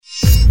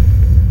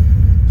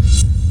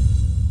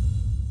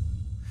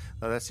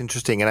Oh, that's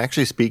interesting. And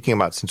actually, speaking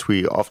about, since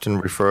we often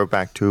refer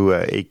back to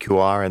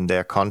AQR and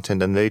their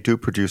content, and they do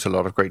produce a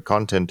lot of great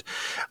content,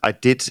 I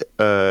did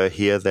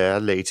hear their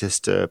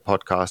latest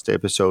podcast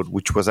episode,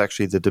 which was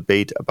actually the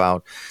debate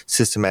about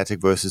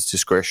systematic versus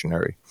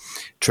discretionary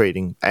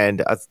trading.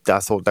 And I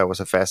thought that was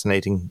a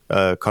fascinating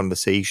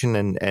conversation.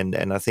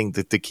 And I think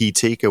that the key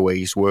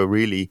takeaways were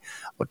really,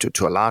 or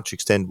to a large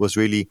extent, was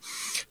really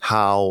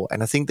how,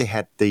 and I think they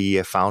had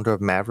the founder of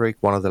Maverick,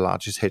 one of the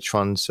largest hedge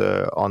funds,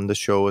 on the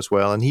show as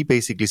well. And he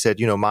basically said,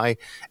 my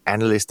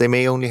analysts, they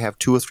may only have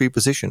 2 or 3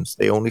 positions.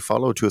 They only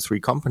follow 2 or 3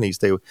 companies.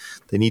 They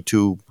need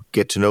to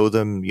get to know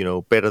them,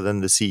 better than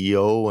the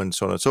CEO and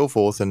so on and so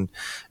forth. And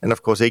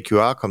of course,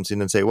 AQR comes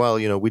in and say, well,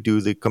 we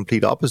do the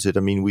complete opposite. I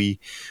mean, we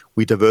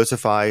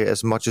diversify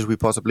as much as we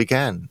possibly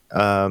can.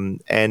 But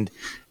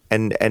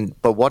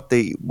what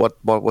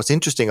was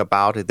interesting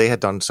about it, they had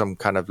done some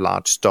kind of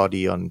large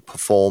study on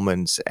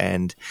performance,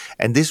 and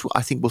this,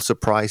 I think, will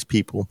surprise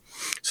people.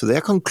 So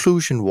their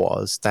conclusion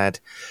was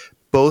that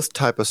both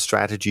type of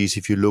strategies,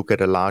 if you look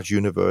at a large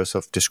universe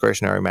of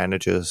discretionary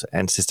managers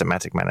and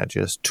systematic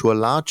managers, to a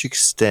large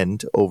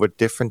extent over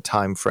different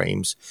time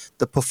frames,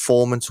 the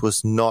performance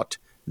was not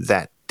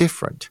that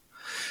different.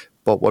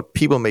 But what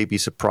people may be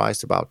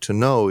surprised about to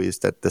know is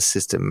that the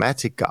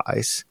systematic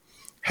guys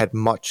had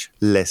much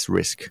less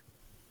risk.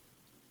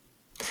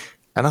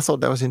 And I thought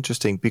that was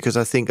interesting, because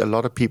I think a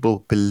lot of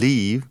people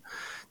believe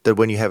that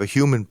when you have a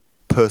human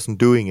person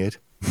doing it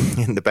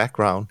in the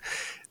background,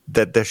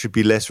 that there should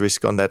be less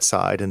risk on that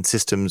side, and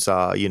systems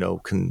are,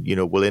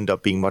 will end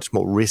up being much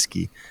more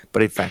risky.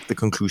 But in fact, the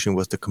conclusion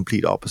was the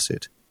complete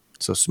opposite.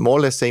 So more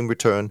or less same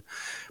return,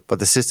 but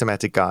the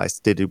systematic guys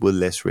did it with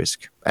less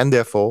risk. And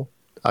therefore,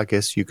 I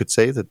guess you could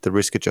say that the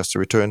risk-adjusted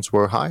returns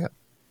were higher.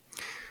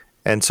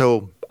 And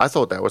so I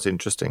thought that was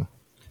interesting.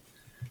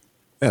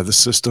 Yeah, the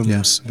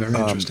systems very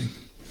interesting.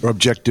 Are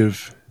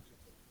objective,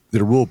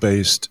 they're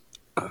rule-based,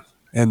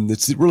 and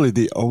it's really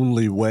the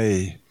only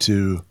way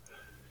to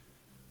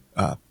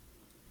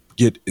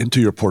get into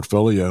your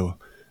portfolio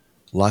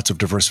lots of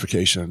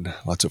diversification,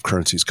 lots of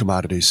currencies,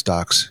 commodities,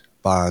 stocks,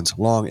 bonds,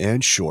 long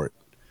and short.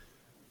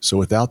 So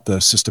without the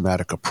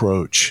systematic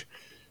approach,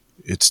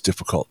 it's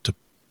difficult to,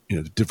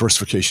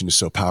 diversification is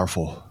so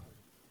powerful.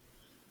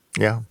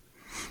 Yeah.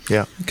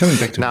 Yeah. Coming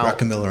back to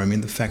Druckenmiller, I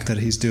mean, the fact that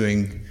he's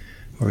done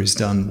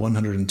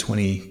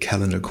 120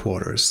 calendar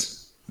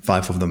quarters,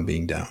 5 of them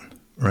being down,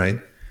 right?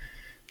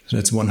 So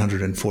that's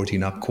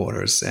 114 up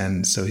quarters.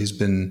 And so he's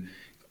been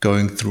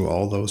going through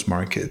all those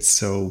markets.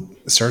 So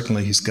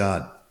certainly he's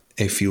got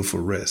a feel for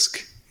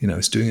risk.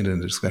 He's doing it in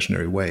a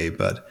discretionary way.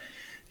 But,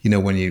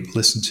 when you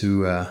listen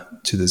to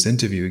this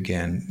interview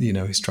again,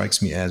 he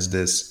strikes me as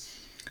this,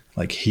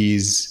 like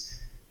he's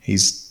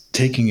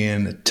taking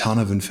in a ton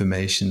of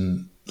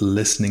information,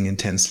 listening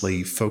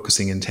intensely,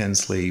 focusing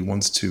intensely,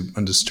 wants to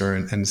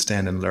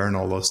understand and learn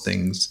all those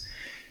things.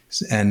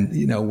 And,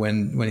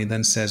 when he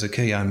then says,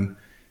 okay, I'm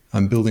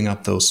building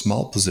up those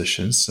small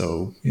positions.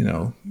 So,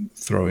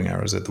 throwing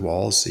arrows at the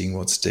wall, seeing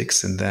what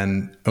sticks. And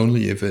then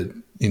only if it,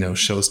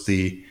 shows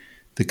the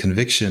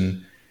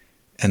conviction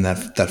and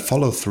that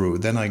follow through,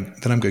 then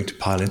I'm going to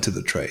pile into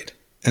the trade.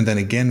 And then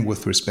again,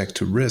 with respect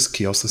to risk,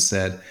 he also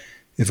said,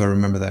 if I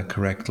remember that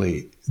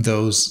correctly,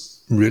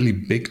 those really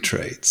big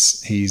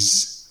trades,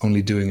 he's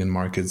only doing in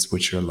markets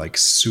which are like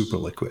super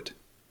liquid,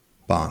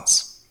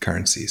 bonds,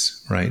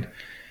 currencies, right?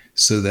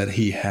 So that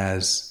he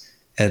has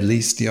at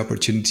least the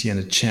opportunity and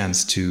a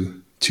chance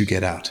to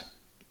get out,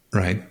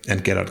 right?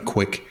 And get out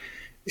quick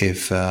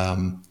if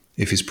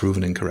he's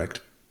proven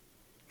incorrect.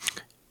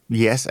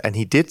 Yes, and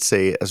he did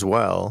say as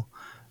well,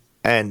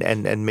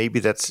 and maybe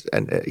that's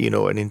an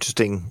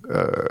interesting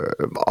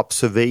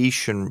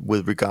observation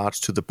with regards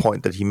to the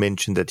point that he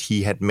mentioned, that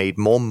he had made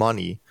more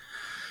money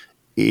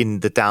in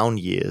the down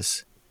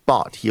years,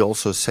 but he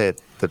also said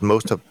that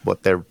most of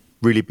what their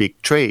really big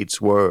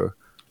trades were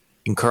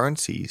in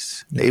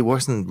currencies. Yeah. It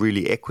wasn't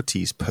really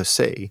equities per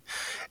se,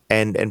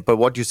 but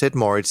what you said,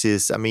 Moritz,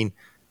 is, I mean,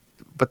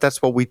 but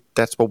that's what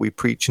we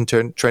preach in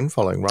trend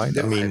following, right?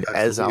 Yeah, I mean,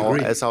 as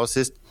our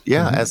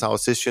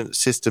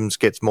systems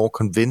gets more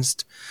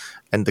convinced,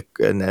 and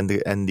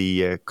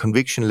the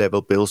conviction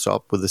level builds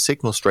up with the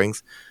signal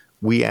strength,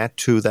 we add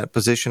to that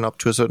position up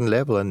to a certain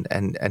level,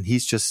 and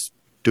he's just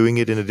doing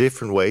it in a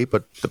different way,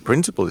 but the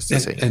principle is the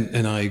same.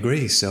 And I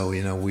agree. So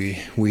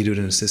we do it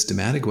in a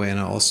systematic way, and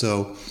I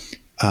also.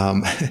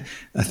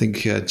 I think,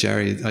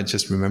 Jerry, I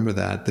just remember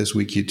that this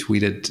week you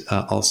tweeted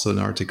also an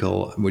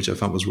article, which I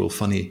found was real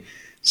funny,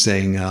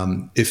 saying,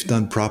 if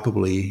done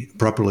properly,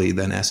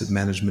 then asset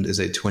management is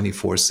a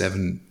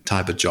 24/7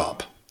 type of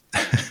job.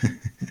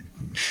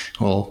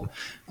 Well,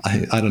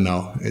 I don't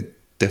know. It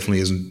definitely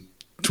isn't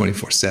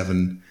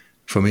 24/7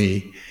 for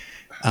me.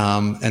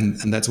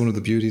 And that's one of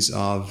the beauties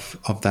of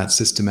that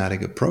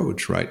systematic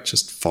approach, right?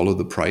 Just follow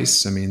the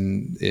price. I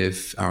mean,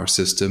 if our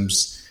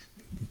systems,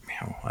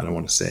 I don't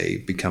want to say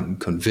become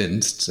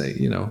convinced,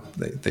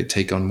 they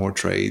take on more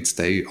trades,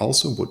 they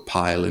also would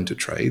pile into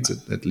trades,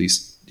 at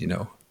least,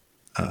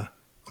 on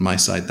my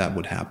side, that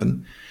would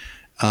happen,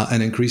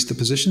 and increase the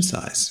position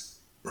size.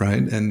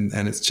 right? And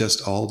it's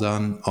just all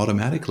done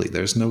automatically.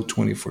 There's no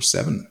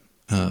 24/7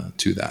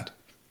 to that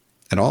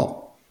at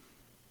all.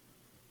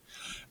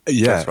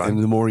 Yeah, That's right.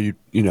 and the more yeah,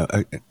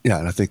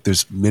 and I think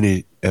there's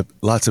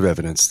lots of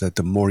evidence that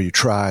the more you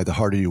try, the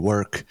harder you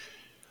work.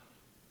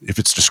 If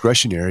it's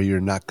discretionary,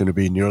 you're not going to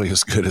be nearly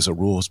as good as a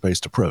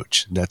rules-based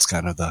approach. And that's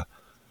kind of the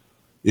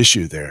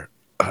issue there.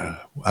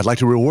 I'd like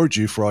to reward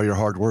you for all your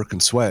hard work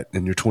and sweat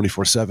and your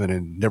 24/7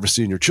 and never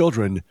seeing your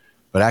children.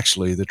 But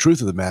actually, the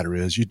truth of the matter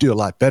is you do a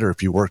lot better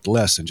if you worked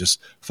less and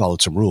just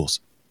followed some rules.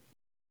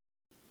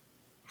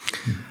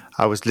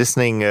 I was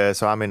listening,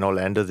 so I'm in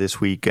Orlando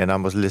this week, and I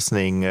was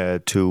listening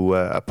to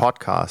a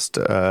podcast,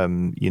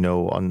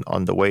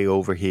 on the way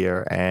over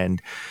here,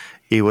 and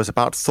it was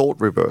about thought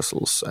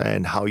reversals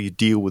and how you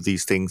deal with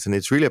these things, and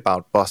it's really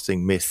about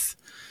busting myth.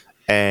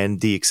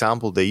 And the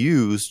example they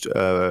used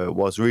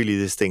was really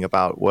this thing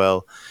about,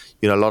 well,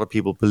 a lot of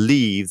people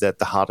believe that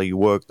the harder you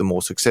work, the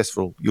more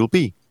successful you'll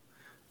be.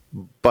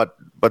 But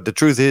the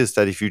truth is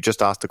that if you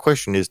just ask the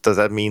question, does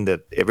that mean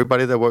that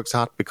everybody that works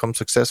hard becomes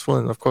successful?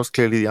 And of course,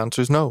 clearly the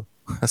answer is no.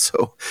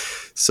 So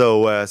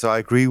I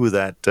agree with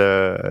that,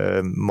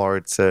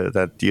 Moritz.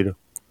 That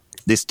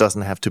this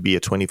doesn't have to be a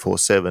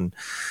 24/7,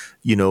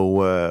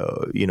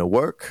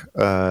 work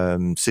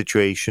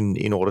situation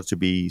in order to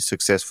be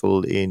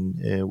successful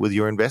in with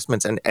your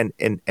investments. And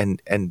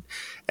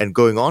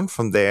going on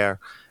from there.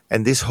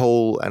 And this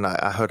whole, and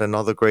I heard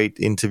another great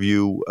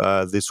interview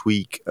this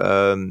week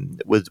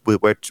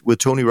with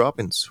Tony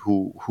Robbins,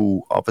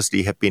 who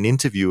obviously have been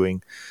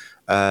interviewing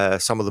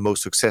some of the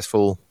most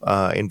successful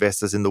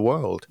investors in the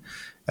world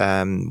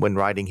when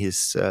writing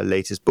his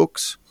latest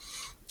books,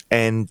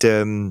 and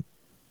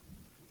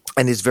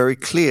it's very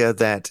clear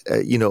that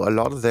a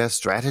lot of their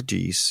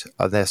strategies,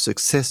 their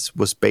success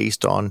was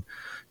based on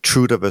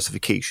true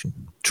diversification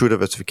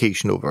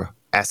over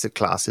asset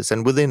classes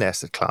and within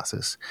asset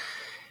classes.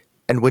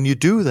 And when you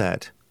do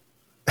that,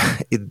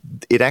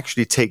 it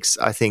actually takes,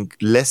 I think,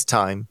 less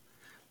time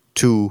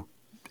to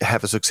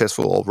have a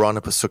successful or run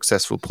up a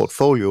successful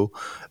portfolio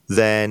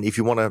than if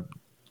you want to,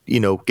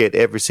 get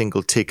every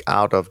single tick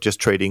out of just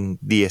trading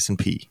the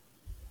S&P.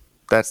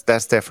 That's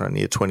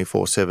definitely a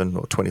 24/7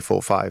 or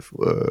 24/5,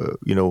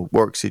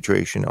 work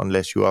situation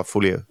unless you are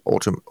fully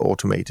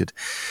automated.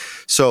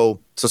 So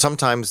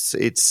sometimes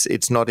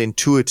it's not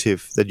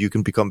intuitive that you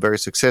can become very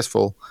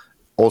successful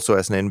also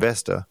as an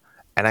investor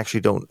and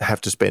actually don't have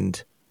to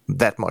spend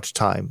that much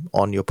time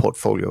on your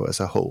portfolio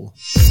as a whole.